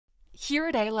Here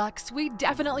at Alux, we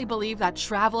definitely believe that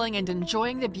traveling and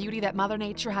enjoying the beauty that Mother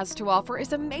Nature has to offer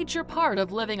is a major part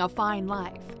of living a fine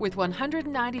life. With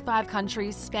 195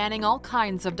 countries spanning all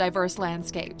kinds of diverse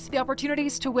landscapes, the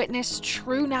opportunities to witness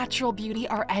true natural beauty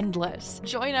are endless.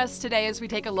 Join us today as we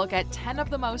take a look at 10 of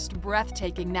the most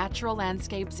breathtaking natural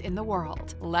landscapes in the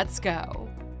world. Let's go!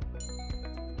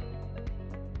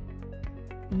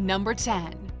 Number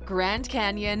 10. Grand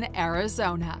Canyon,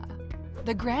 Arizona.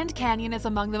 The Grand Canyon is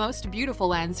among the most beautiful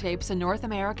landscapes in North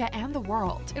America and the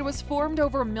world. It was formed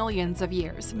over millions of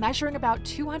years, measuring about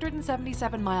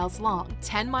 277 miles long,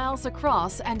 10 miles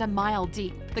across, and a mile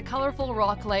deep. The colorful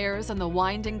rock layers and the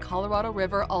winding Colorado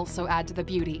River also add to the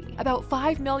beauty. About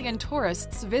 5 million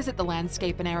tourists visit the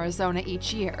landscape in Arizona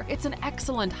each year. It's an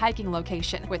excellent hiking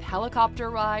location, with helicopter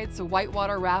rides,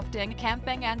 whitewater rafting,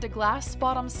 camping, and a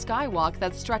glass-bottom skywalk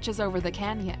that stretches over the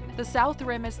canyon. The South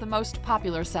Rim is the most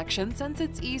popular section since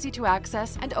it's easy to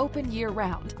access and open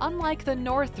year-round, unlike the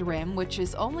North Rim, which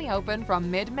is only open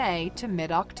from mid-May to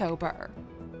mid-October.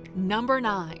 Number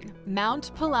 9.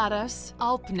 Mount Pilatus,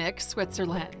 Alpnach,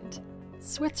 Switzerland.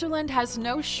 Switzerland has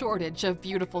no shortage of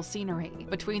beautiful scenery.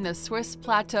 Between the Swiss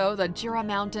plateau, the Jura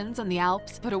Mountains, and the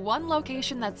Alps, but one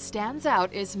location that stands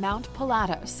out is Mount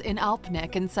Pilatus in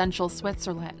Alpnach in central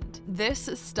Switzerland. This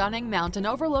stunning mountain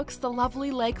overlooks the lovely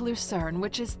Lake Lucerne,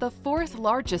 which is the 4th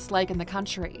largest lake in the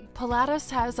country. Pilatus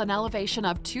has an elevation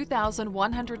of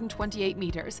 2,128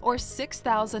 meters, or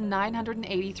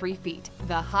 6,983 feet.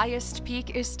 The highest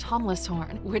peak is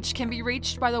Tomlishorn, which can be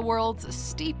reached by the world's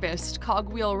steepest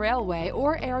cogwheel railway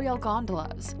or aerial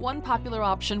gondolas. One popular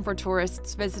option for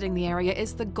tourists visiting the area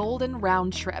is the Golden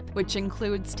Round Trip, which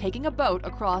includes taking a boat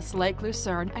across Lake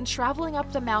Lucerne and traveling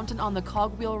up the mountain on the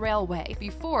cogwheel railway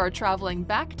before traveling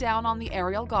back down on the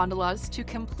aerial gondolas to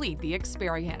complete the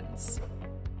experience.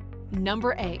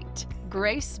 Number 8.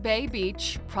 Grace Bay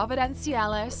Beach,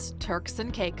 Providenciales, Turks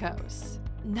and Caicos.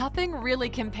 Nothing really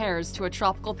compares to a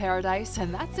tropical paradise,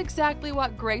 and that's exactly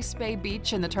what Grace Bay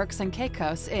Beach in the Turks and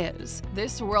Caicos is.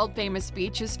 This world-famous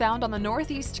beach is found on the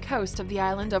northeast coast of the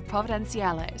island of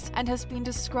Providenciales and has been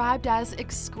described as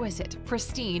exquisite,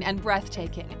 pristine, and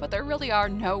breathtaking, but there really are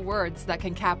no words that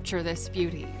can capture this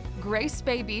beauty. Grace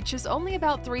Bay Beach is only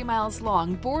about 3 miles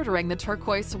long, bordering the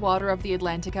turquoise water of the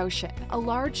Atlantic Ocean. A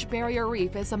large barrier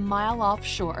reef is a mile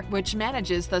offshore, which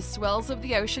manages the swells of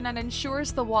the ocean and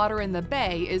ensures the water in the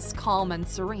bay is calm and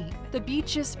serene. The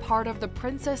beach is part of the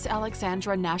Princess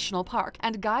Alexandra National Park,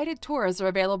 and guided tours are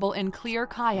available in clear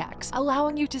kayaks,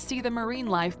 allowing you to see the marine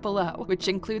life below, which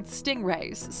includes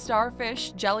stingrays,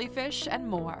 starfish, jellyfish, and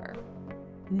more.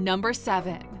 Number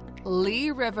 7.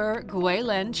 Li River,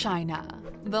 Gway-lin, China.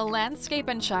 The landscape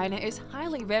in China is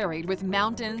highly varied, with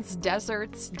mountains,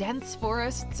 deserts, dense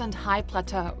forests, and high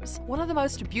plateaus. One of the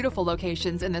most beautiful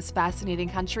locations in this fascinating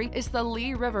country is the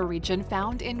Li River region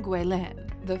found in Gway-lin.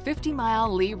 The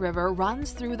 50-mile Li River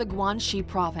runs through the Guangxi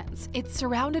province. It's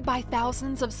surrounded by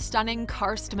thousands of stunning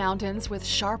karst mountains with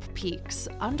sharp peaks,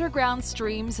 underground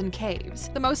streams, and caves.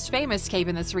 The most famous cave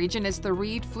in this region is the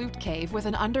Reed Flute Cave with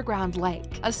an underground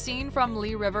lake. A scene from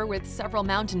Li River with several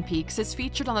mountain peaks is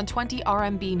featured on the 20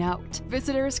 RMB note.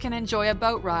 Visitors can enjoy a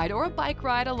boat ride or a bike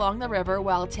ride along the river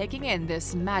while taking in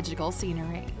this magical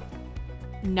scenery.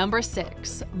 Number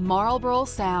 6. Marlborough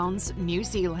Sounds, New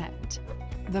Zealand.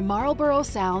 The Marlborough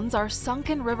Sounds are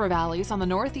sunken river valleys on the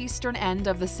northeastern end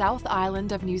of the South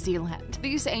Island of New Zealand.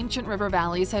 These ancient river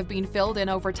valleys have been filled in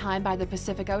over time by the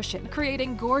Pacific Ocean,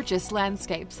 creating gorgeous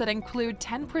landscapes that include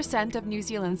 10% of New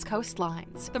Zealand's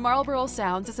coastlines. The Marlborough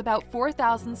Sounds is about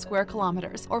 4,000 square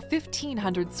kilometers, or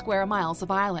 1,500 square miles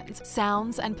of islands,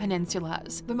 sounds, and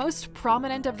peninsulas. The most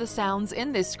prominent of the sounds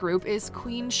in this group is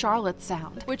Queen Charlotte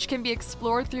Sound, which can be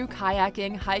explored through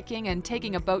kayaking, hiking, and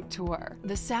taking a boat tour.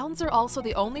 The sounds are also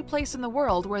the only place in the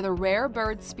world where the rare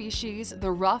bird species, the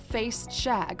rough-faced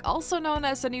shag, also known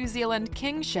as the New Zealand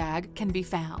king shag, can be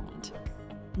found.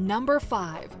 Number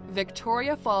 5.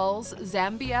 Victoria Falls,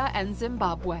 Zambia and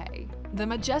Zimbabwe. The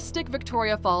majestic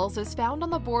Victoria Falls is found on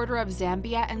the border of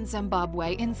Zambia and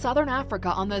Zimbabwe in southern Africa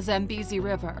on the Zambezi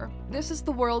River. This is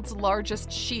the world's largest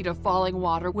sheet of falling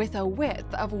water, with a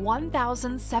width of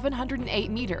 1,708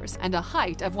 meters and a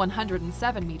height of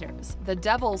 107 meters. The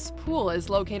Devil's Pool is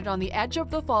located on the edge of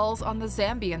the falls on the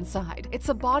Zambian side. It's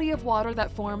a body of water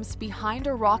that forms behind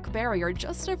a rock barrier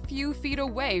just a few feet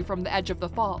away from the edge of the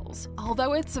falls.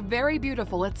 Although it's very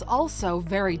beautiful, it's also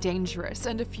very dangerous,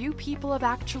 and a few people have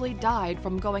actually died hide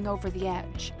from going over the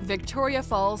edge. Victoria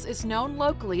Falls is known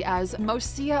locally as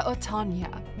Mosia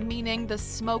Otonia, meaning the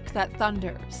smoke that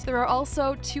thunders. There are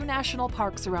also 2 national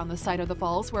parks around the site of the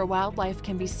falls where wildlife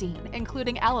can be seen,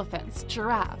 including elephants,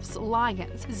 giraffes,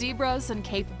 lions, zebras, and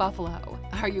Cape buffalo.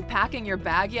 Are you packing your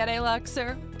bag yet,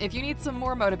 Aluxer? If you need some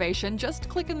more motivation, just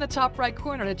click in the top right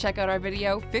corner to check out our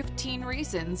video, 15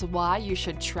 Reasons Why You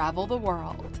Should Travel the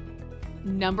World.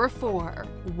 Number 4.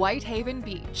 Whitehaven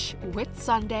Beach,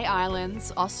 Whitsunday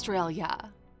Islands,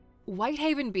 Australia.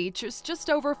 Whitehaven Beach is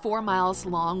just over 4 miles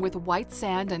long with white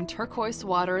sand and turquoise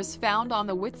waters found on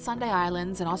the Whitsunday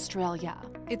Islands in Australia.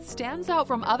 It stands out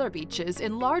from other beaches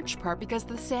in large part because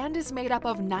the sand is made up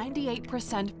of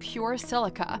 98% pure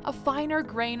silica, a finer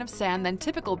grain of sand than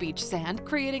typical beach sand,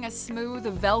 creating a smooth,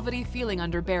 velvety feeling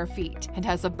under bare feet. And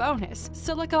as a bonus,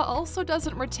 silica also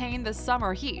doesn't retain the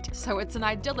summer heat, so it's an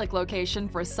idyllic location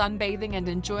for sunbathing and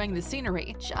enjoying the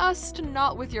scenery, just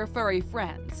not with your furry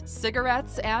friends.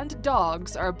 Cigarettes and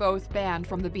dogs are both banned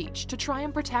from the beach to try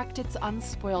and protect its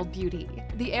unspoiled beauty.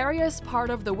 The area is part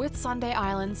of the Whitsunday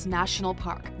Islands National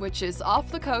Park, which is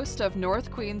off the coast of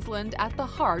North Queensland at the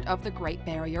heart of the Great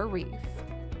Barrier Reef.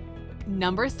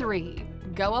 Number 3.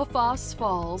 Godafoss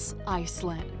Falls,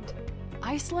 Iceland.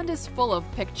 Iceland is full of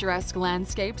picturesque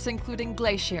landscapes including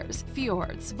glaciers,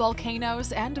 fjords,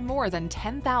 volcanoes, and more than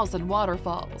 10,000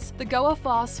 waterfalls. The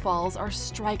Godafoss Falls are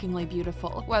strikingly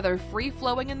beautiful, whether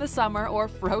free-flowing in the summer or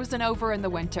frozen over in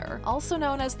the winter. Also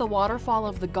known as the Waterfall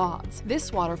of the Gods,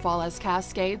 this waterfall has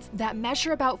cascades that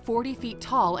measure about 40 feet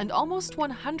tall and almost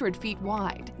 100 feet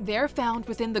wide. They're found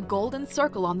within the Golden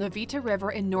Circle on the Vita River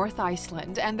in North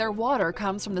Iceland, and their water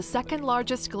comes from the second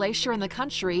largest glacier in the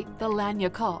country, the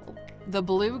Lanyakal. The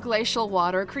blue glacial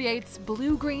water creates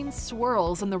blue-green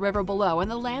swirls in the river below,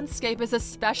 and the landscape is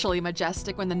especially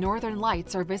majestic when the northern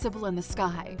lights are visible in the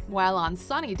sky, while on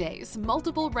sunny days,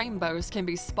 multiple rainbows can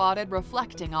be spotted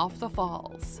reflecting off the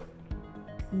falls.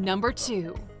 Number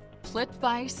 2.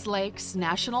 Plitvice Lakes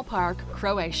National Park,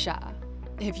 Croatia.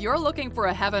 If you're looking for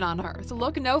a heaven on earth,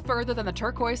 look no further than the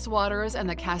turquoise waters and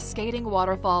the cascading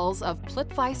waterfalls of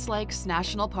Plitvice Lakes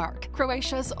National Park,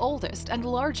 Croatia's oldest and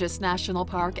largest national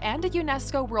park and a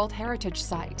UNESCO World Heritage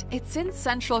Site. It's in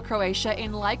central Croatia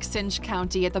in Likesinj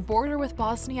County at the border with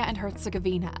Bosnia and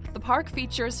Herzegovina. The park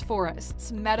features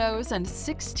forests, meadows, and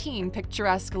 16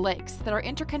 picturesque lakes that are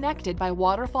interconnected by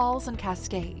waterfalls and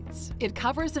cascades. It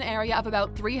covers an area of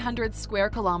about 300 square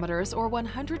kilometers or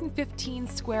 115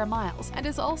 square miles and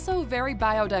is also very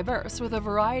biodiverse with a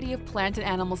variety of plant and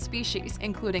animal species,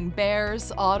 including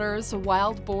bears, otters,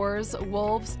 wild boars,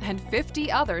 wolves, and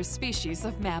 50 other species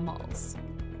of mammals.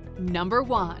 Number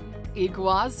 1.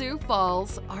 Iguazu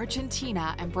Falls,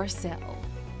 Argentina and Brazil.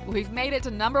 We've made it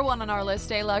to number 1 on our list,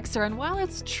 Aluxer, and while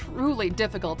it's truly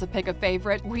difficult to pick a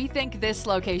favorite, we think this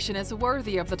location is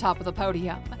worthy of the top of the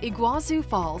podium. Iguazu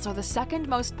Falls are the second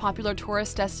most popular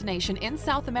tourist destination in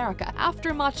South America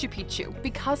after Machu Picchu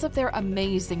because of their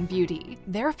amazing beauty.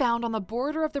 They're found on the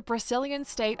border of the Brazilian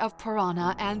state of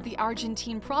Parana and the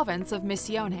Argentine province of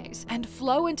Misiones and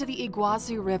flow into the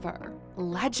Iguazu River.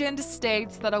 Legend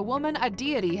states that a woman a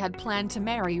deity had planned to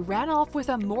marry ran off with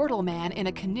a mortal man in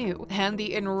a canoe, and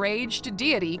the enraged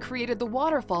deity created the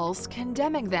waterfalls,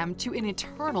 condemning them to an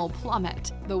eternal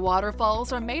plummet. The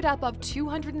waterfalls are made up of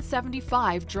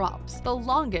 275 drops, the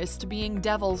longest being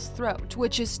Devil's Throat,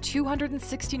 which is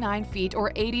 269 feet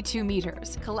or 82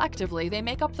 meters. Collectively, they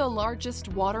make up the largest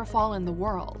waterfall in the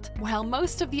world. While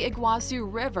most of the Iguazu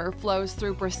River flows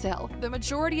through Brazil, the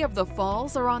majority of the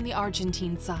falls are on the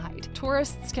Argentine side.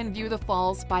 Tourists can view the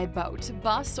falls by boat,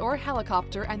 bus, or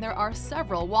helicopter, and there are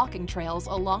several walking trails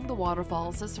along the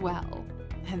waterfalls as well.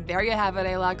 And there you have it,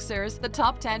 Aluxers, the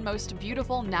top 10 most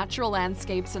beautiful natural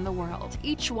landscapes in the world.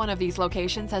 Each one of these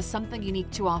locations has something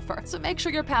unique to offer, so make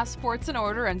sure your passport's in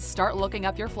order and start looking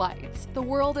up your flights. The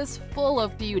world is full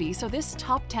of beauty, so this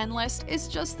top 10 list is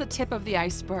just the tip of the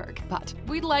iceberg. But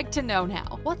we'd like to know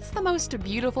now, what's the most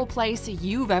beautiful place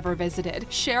you've ever visited?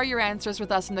 Share your answers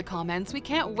with us in the comments. We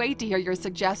can't wait to hear your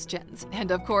suggestions.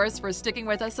 And of course, for sticking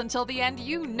with us until the end,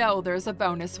 you know there's a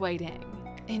bonus waiting.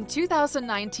 In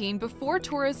 2019, before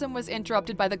tourism was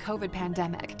interrupted by the COVID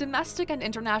pandemic, domestic and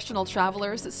international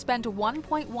travelers spent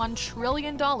 $1.1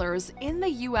 trillion in the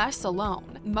US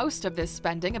alone. Most of this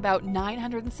spending, about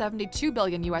 $972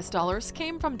 billion,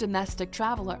 came from domestic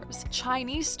travelers.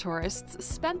 Chinese tourists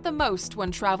spent the most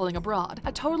when traveling abroad,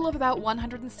 a total of about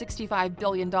 $165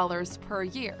 billion per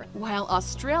year, while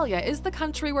Australia is the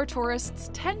country where tourists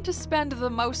tend to spend the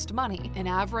most money, an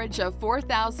average of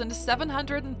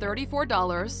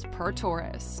 $4,734 per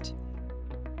tourist.